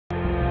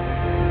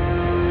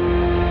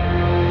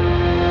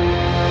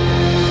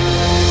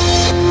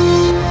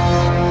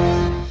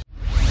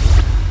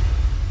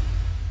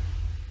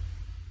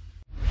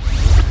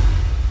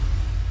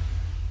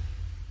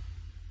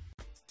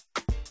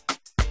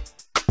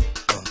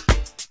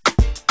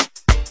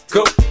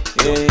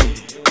yeah.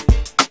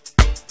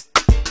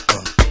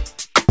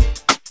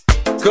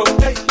 Go,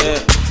 yeah.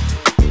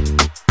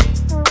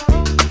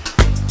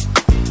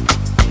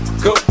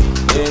 Go,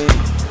 yeah.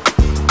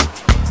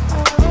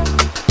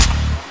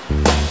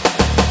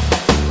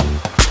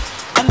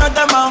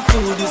 Another man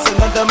food is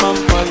another man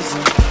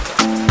poison.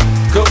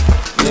 Go,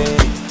 yeah.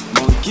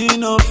 Monkey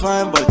no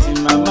fine, but in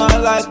my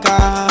mind like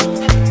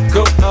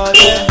go, oh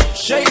yeah.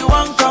 Sure you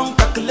want come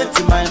calculate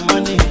my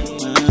money.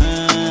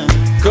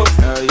 Go,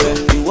 oh yeah.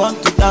 You want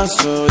to dance,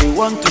 oh, you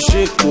want to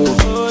shake,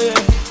 oh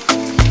yeah.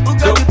 Who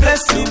got the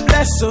blessing,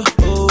 bless, oh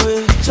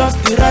yeah. Chop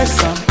the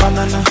rice and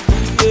banana,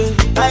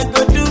 yeah. I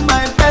go do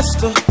my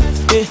best, oh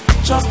yeah.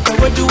 Chop the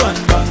way do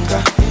one banga,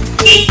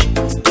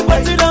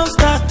 but you don't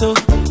start, oh.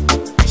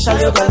 Shall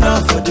you go now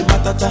for the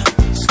matata?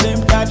 Slim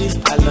daddy,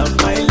 I love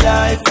my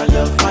life, I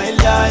love my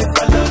life,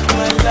 I love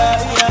my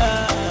life,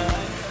 yeah.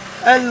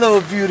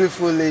 Hello,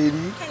 beautiful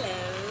lady. Hello.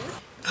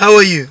 How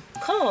are you?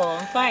 Cool,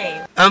 I'm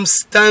fine. I'm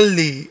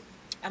Stanley.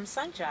 I'm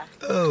Sandra.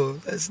 Oh,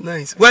 that's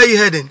nice. Where are you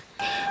heading?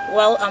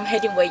 Well, I'm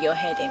heading where you're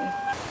heading.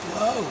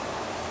 Wow.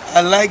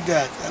 I like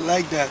that. I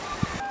like that.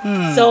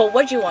 So,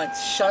 what do you want?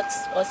 Short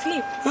or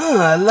sleep? Oh,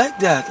 I like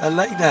that. I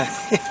like that.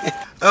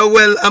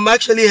 Well, I'm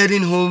actually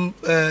heading home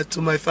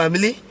to my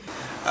family.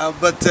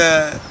 But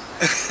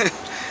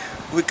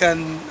we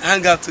can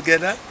hang out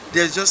together.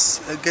 There's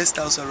just a guest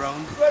house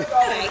around.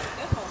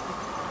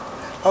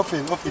 Hop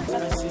in, hop in. Go,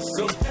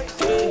 show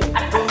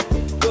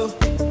deal.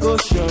 Go,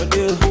 show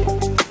deal.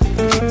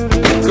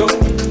 Go,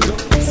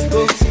 show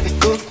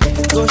deal.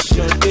 Go,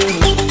 show deal.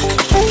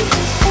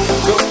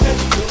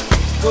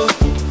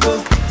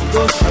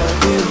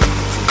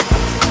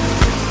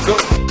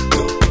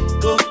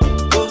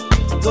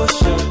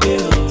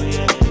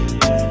 Yeah.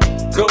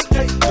 Go,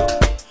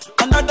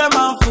 another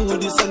man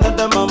food is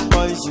another man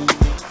poison.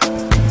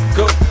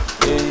 Go,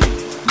 yeah.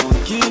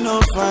 Monkey no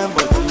fine,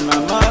 but in my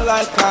mind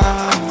like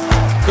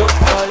go,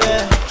 oh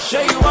yeah.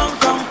 Sure you want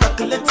come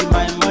calculate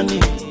my money.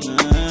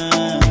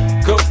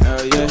 Go,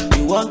 oh yeah.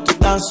 You want to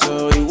dance,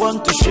 oh, you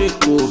want to shake,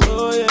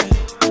 oh yeah.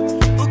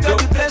 Who got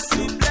the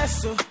blessing,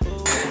 bless, oh.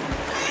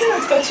 I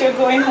thought you were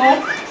going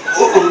home.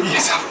 Oh,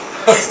 yes.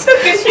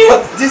 Look at you.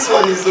 But this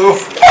one is so.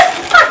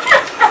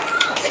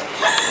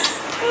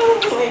 Oh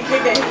my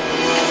goodness.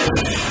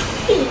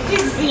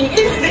 Easy.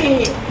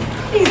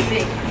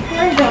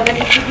 Lie down, let me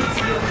give it to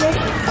you, okay?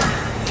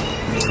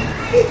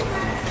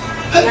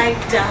 Lie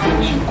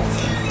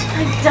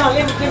down,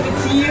 let me give it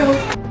to you.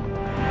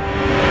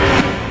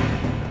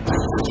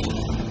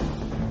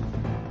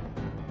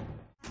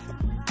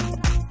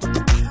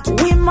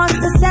 We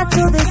must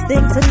settle this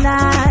thing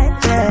tonight,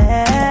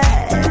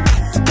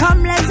 yeah.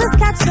 Come, let us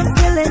catch some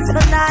feelings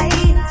for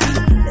night,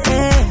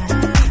 yeah.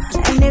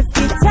 And if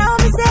you tell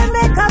me, say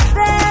make up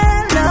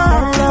hello.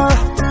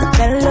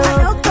 I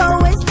don't go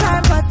waste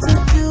time, but to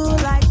do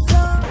like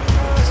so.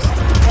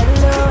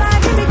 Hello,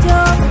 give me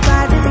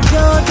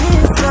joy,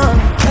 this love,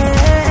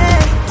 yeah.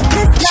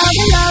 This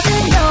love,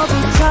 no be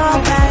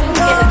talk and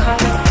go,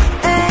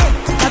 hey.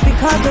 Not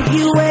because of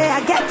you, where I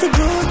get to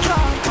do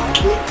strong.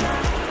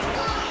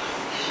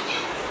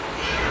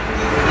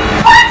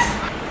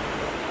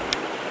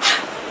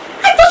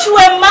 You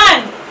were a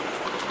man.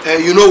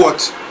 You know what?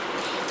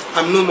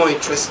 I'm no more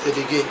interested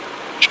again.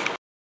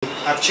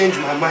 I've changed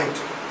my mind.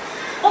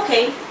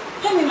 Okay,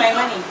 pay me my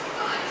money.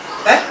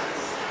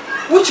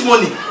 Which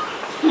money?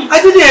 I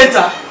didn't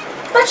enter.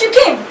 But you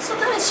came, so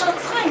that is your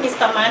time,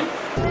 Mr. Man.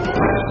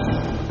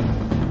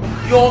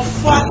 Your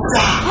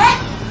father.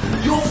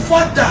 Your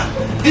father.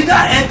 Did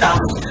I enter?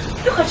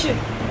 Look at you.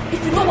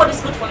 If you know what is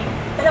good for you,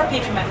 better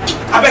pay me my money.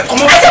 I bet, come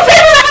on. I said, pay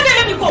me my money and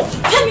let me go.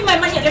 Pay me my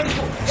money and let me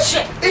go.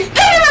 Shit. Pay me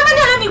my money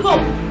and let me go.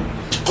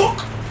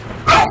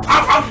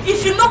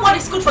 If you know what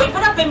is good for you,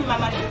 better pay me my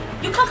money.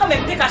 You can't come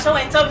and take a shower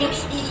and tell me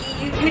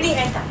you didn't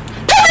enter.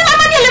 Pay me my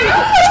money and let me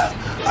go.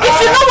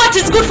 If you know what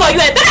is good for you,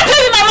 better pay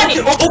me my money.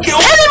 Okay.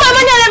 Pay me my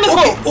money and let me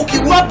go. Okay.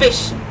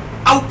 Rubbish.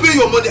 I'll pay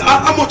your money.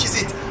 How much is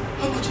it?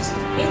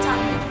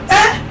 800.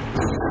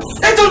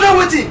 800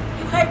 waiting.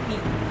 You heard me.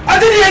 I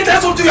didn't enter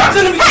something. I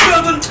didn't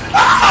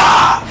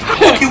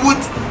Okay,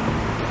 what?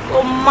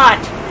 Oh, mad.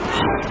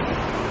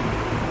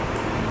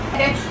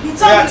 You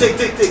told me.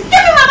 Take. Give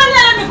me my money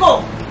and let me go.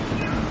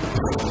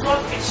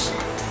 Rubbish.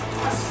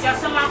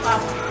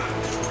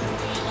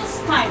 It's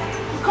time.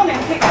 You come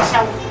and take a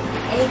shower.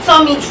 And you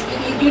tell me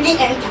you didn't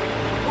enter.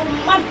 Oh,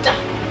 mother.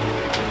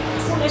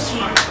 Foolish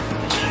man.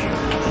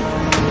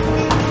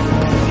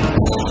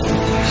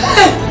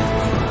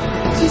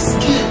 This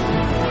girl.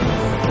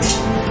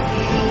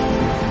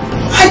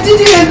 I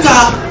didn't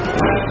enter.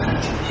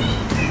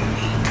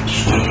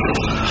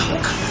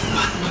 What kind of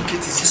bad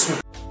market is this one?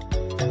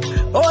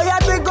 Oh, yeah,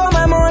 take all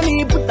my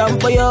money, put them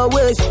for your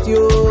waist,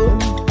 yo.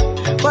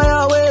 For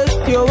your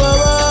waist, yo.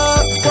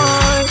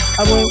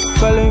 I won't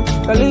calling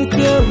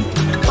you.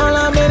 All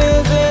I'm in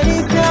is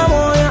this,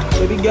 yeah.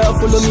 Baby girl,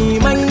 follow me,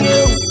 my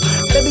you.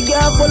 Baby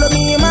girl, follow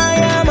me, my.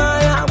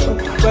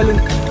 Calling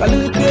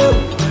you.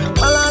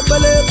 All I'm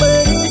calling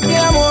this,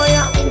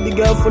 yeah. Baby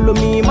girl, follow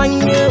me, my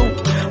you.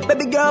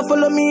 Baby girl,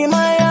 follow me,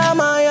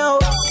 my.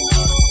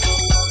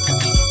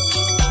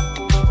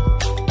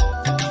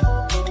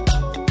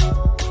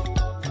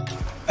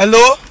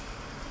 Hello?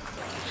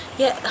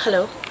 Yeah,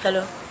 hello.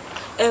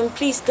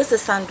 Please, this is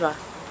Sandra.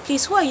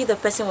 Please, who are you, the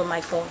person with my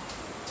phone?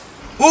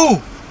 Who?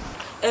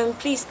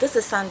 Please, this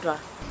is Sandra.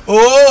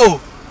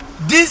 Oh,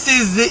 this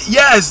is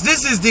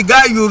the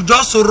guy you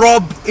just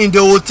robbed in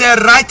the hotel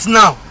right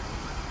now.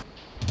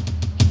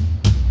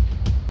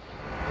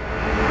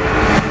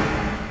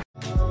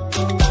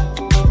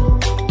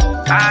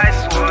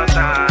 Ice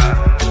water.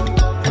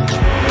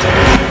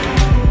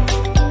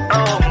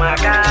 Oh my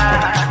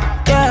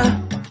God. Yeah.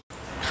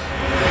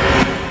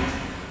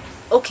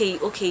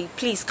 Okay,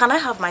 please, can I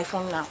have my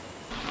phone now?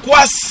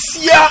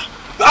 Kwasia,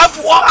 have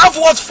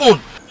what phone?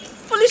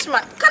 Foolish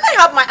man, can I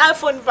have my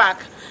iPhone back?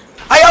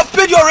 I have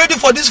paid you already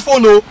for this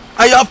phone, oh.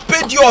 I have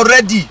paid you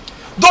already.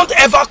 Don't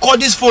ever call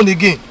this phone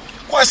again.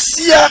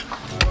 Kwasia,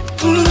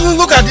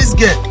 look at this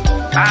girl.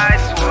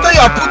 After you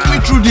have put me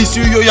through this,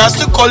 you are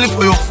still calling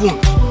for your phone.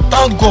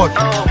 Thank God.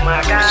 Oh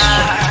my God.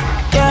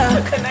 Yeah.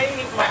 How can I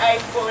leave my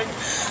iPhone?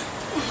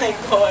 Oh my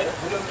God.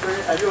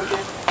 Are you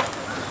okay?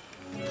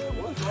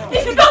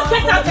 If you don't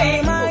get out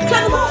there, get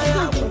out.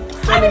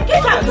 I mean,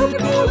 get out. I'm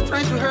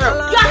trying to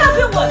help. You are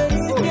helping what?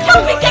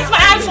 Help me get my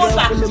iPhone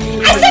back. I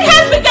said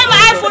help me get my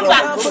iPhone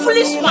back.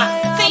 Foolish man.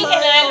 Say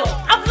hello.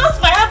 I've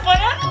lost my iPhone.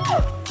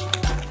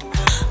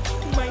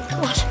 Oh my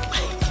God.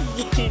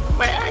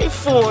 My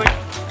iPhone.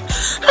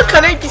 How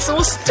can I be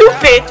so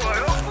stupid?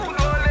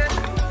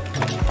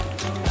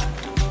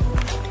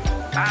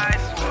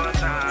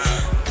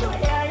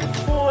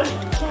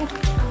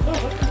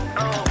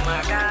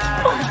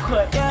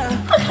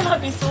 How can I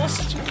be so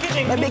stupid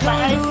and leave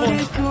my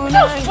iPhone?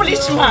 You're a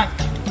foolish man.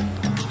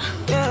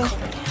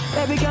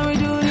 Baby, can we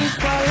do this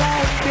for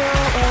life?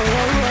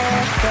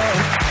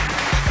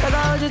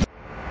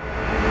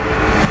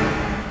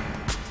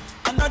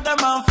 Another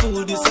man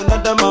food is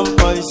another man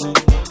poison.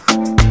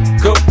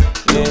 Go,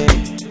 yeah.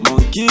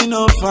 Monkey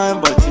no fine,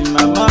 but in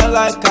my mind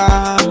like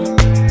I'm.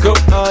 Go,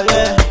 oh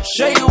yeah.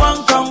 Sure you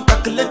want come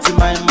calculate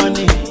my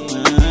money.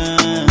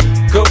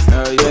 Go,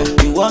 oh yeah.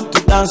 You want to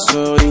dance,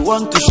 oh, you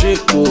want to shake,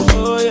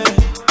 oh yeah.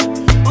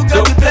 Who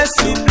got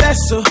the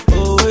bless, oh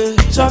yeah.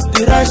 Chop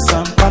the rice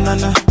and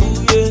banana,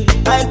 oh yeah.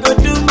 I go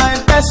do my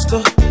best,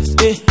 oh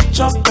yeah.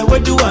 Chop the way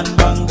do one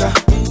banga,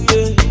 oh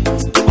yeah.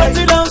 The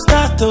party don't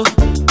start, oh.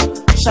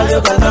 Shall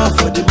you go now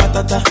for the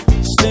matata?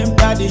 Slim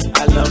body,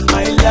 I love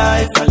my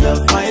life, I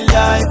love my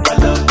life, I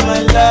love my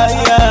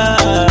life, yeah.